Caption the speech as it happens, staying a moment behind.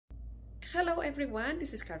Hello everyone,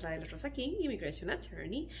 this is Carla de Rosa-King, immigration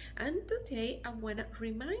attorney, and today I want to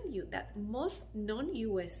remind you that most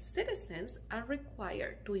non-US citizens are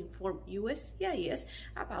required to inform USCIS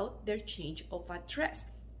about their change of address.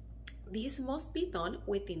 This must be done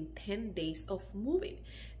within 10 days of moving.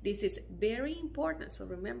 This is very important, so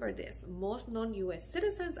remember this. Most non-US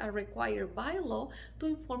citizens are required by law to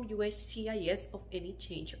inform USCIS of any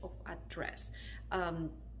change of address.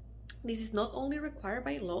 This is not only required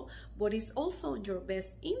by law, but it's also in your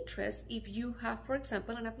best interest if you have, for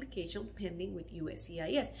example, an application pending with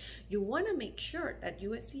USCIS. You want to make sure that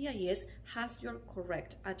USCIS has your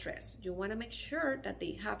correct address. You want to make sure that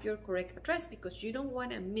they have your correct address because you don't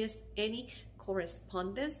want to miss any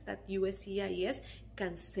correspondence that USCIS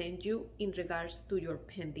can send you in regards to your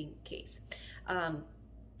pending case.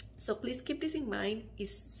 So please keep this in mind.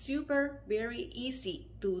 It's very easy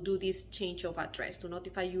to do this change of address, to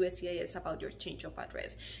notify USCIS about your change of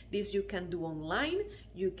address. This you can do online.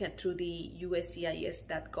 You can through the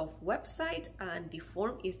USCIS.gov website, and the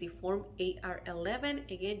form is the form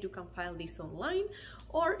AR11. Again, you can file this online,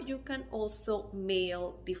 or you can also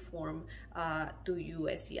mail the form to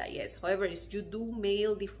USCIS. However, if you do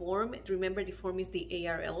mail the form, remember the form is the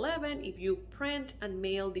AR11. If you print and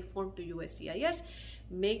mail the form to USCIS,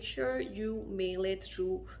 make sure you mail it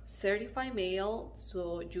through certified mail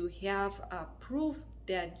so you have proof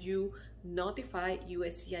that you notify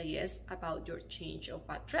USCIS about your change of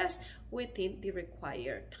address within the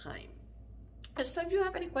required time. So if you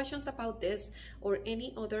have any questions about this or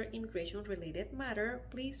any other immigration related matter,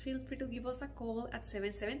 please feel free to give us a call at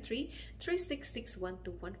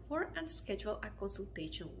 773-366-1214 and schedule a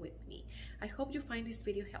consultation with me. I hope you find this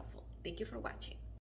video helpful. Thank you for watching.